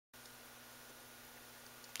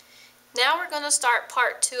Now we're going to start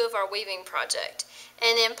part 2 of our weaving project.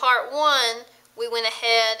 And in part 1, we went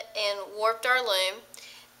ahead and warped our loom.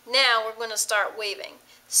 Now we're going to start weaving.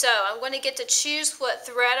 So I'm going to get to choose what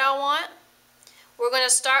thread I want. We're going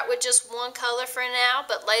to start with just one color for now,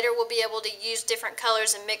 but later we'll be able to use different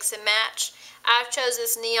colors and mix and match. I've chose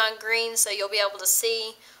this neon green so you'll be able to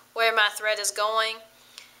see where my thread is going.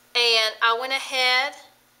 And I went ahead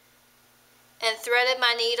and threaded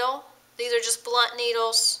my needle. These are just blunt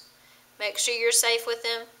needles. Make sure you're safe with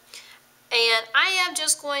them. And I am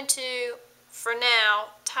just going to, for now,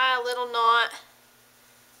 tie a little knot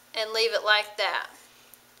and leave it like that.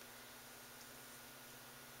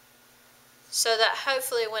 So that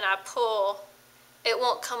hopefully when I pull, it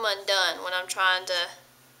won't come undone when I'm trying to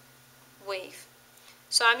weave.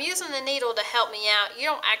 So I'm using the needle to help me out. You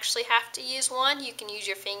don't actually have to use one. You can use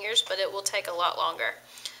your fingers, but it will take a lot longer.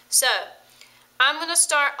 So I'm going to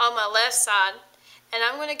start on my left side, and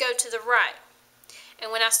I'm going to go to the right.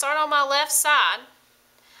 And when I start on my left side,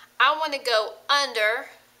 I want to go under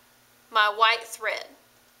my white thread.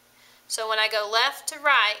 So when I go left to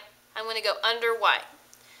right, I'm going to go under white.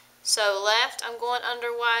 So left, I'm going under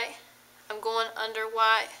white, I'm going under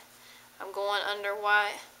white, I'm going under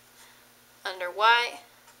white, under white,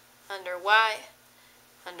 under white,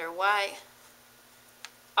 under white,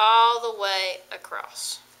 all the way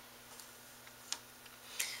across.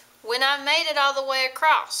 When I've made it all the way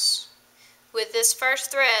across with this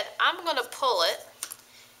first thread, I'm going to pull it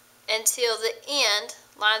until the end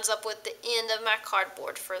lines up with the end of my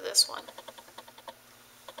cardboard for this one.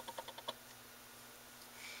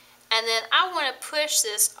 And then I want to push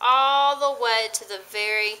this all the way to the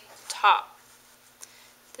very top.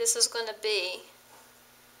 This is going to be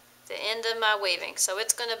the end of my weaving. So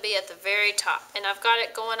it's going to be at the very top. And I've got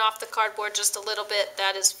it going off the cardboard just a little bit.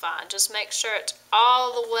 That is fine. Just make sure it's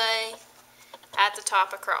all the way at the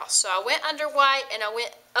top across. So I went under white and I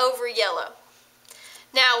went over yellow.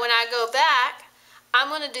 Now when I go back, I'm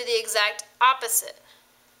going to do the exact opposite.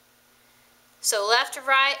 So left to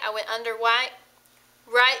right, I went under white.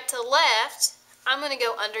 Right to left, I'm going to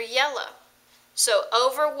go under yellow. So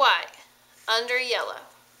over white, under yellow.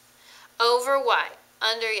 Over white,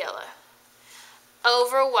 under yellow.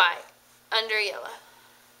 Over white, under yellow.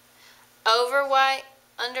 Over white,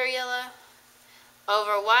 under yellow.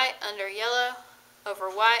 Over white, under yellow. Over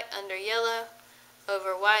white, under yellow.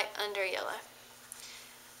 Over white, under yellow.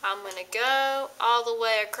 I'm going to go all the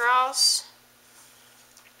way across.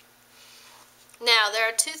 Now, there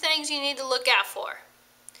are two things you need to look out for.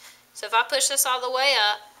 So if I push this all the way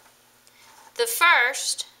up, the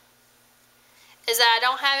first is that I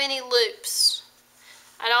don't have any loops.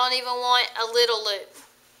 I don't even want a little loop.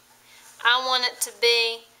 I want it to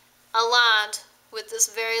be aligned with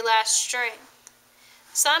this very last string.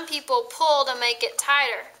 Some people pull to make it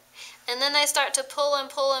tighter, and then they start to pull and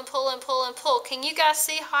pull and pull and pull and pull. Can you guys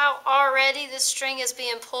see how already this string is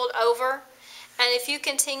being pulled over? And if you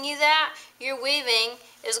continue that, your weaving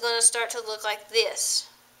is going to start to look like this.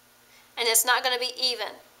 And it's not going to be even.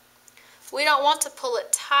 We don't want to pull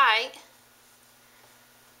it tight.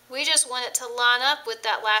 We just want it to line up with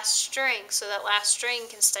that last string so that last string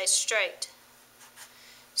can stay straight.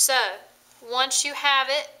 So, once you have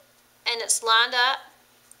it and it's lined up,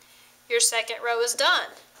 your second row is done.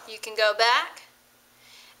 You can go back,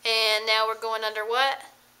 and now we're going under what?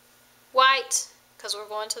 White, because we're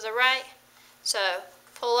going to the right. So,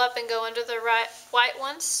 pull up and go under the right white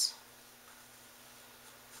ones.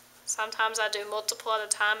 Sometimes I do multiple at a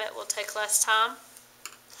time, it will take less time.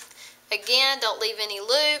 Again, don't leave any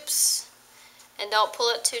loops and don't pull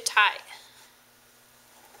it too tight.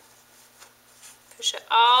 Push it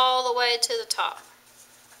all the way to the top.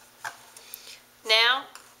 Now,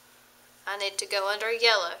 I need to go under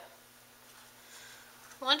yellow.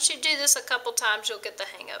 Once you do this a couple times, you'll get the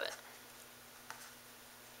hang of it.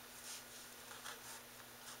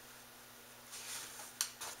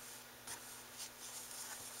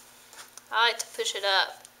 I like to push it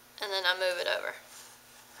up and then I move it over.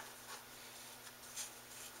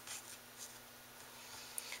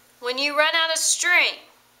 When you run out of string,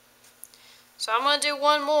 so I'm going to do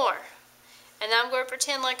one more, and I'm going to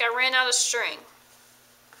pretend like I ran out of string.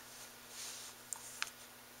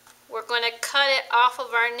 We're going to cut it off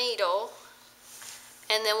of our needle,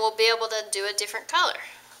 and then we'll be able to do a different color.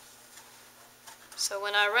 So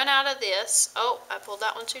when I run out of this, oh, I pulled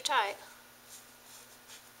that one too tight.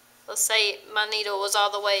 Let's say my needle was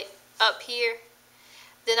all the way up here.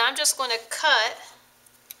 Then I'm just going to cut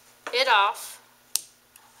it off.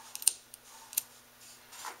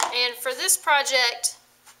 And for this project,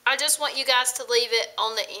 I just want you guys to leave it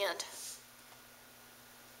on the end.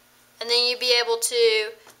 and then you'd be able to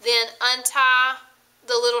then untie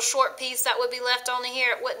the little short piece that would be left on here.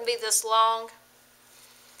 It wouldn't be this long,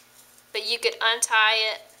 but you could untie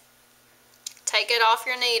it, take it off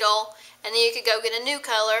your needle, and then you could go get a new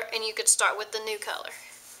color and you could start with the new color.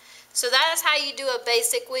 So that is how you do a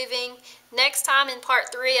basic weaving. Next time in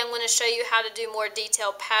part 3, I'm going to show you how to do more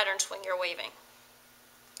detailed patterns when you're weaving.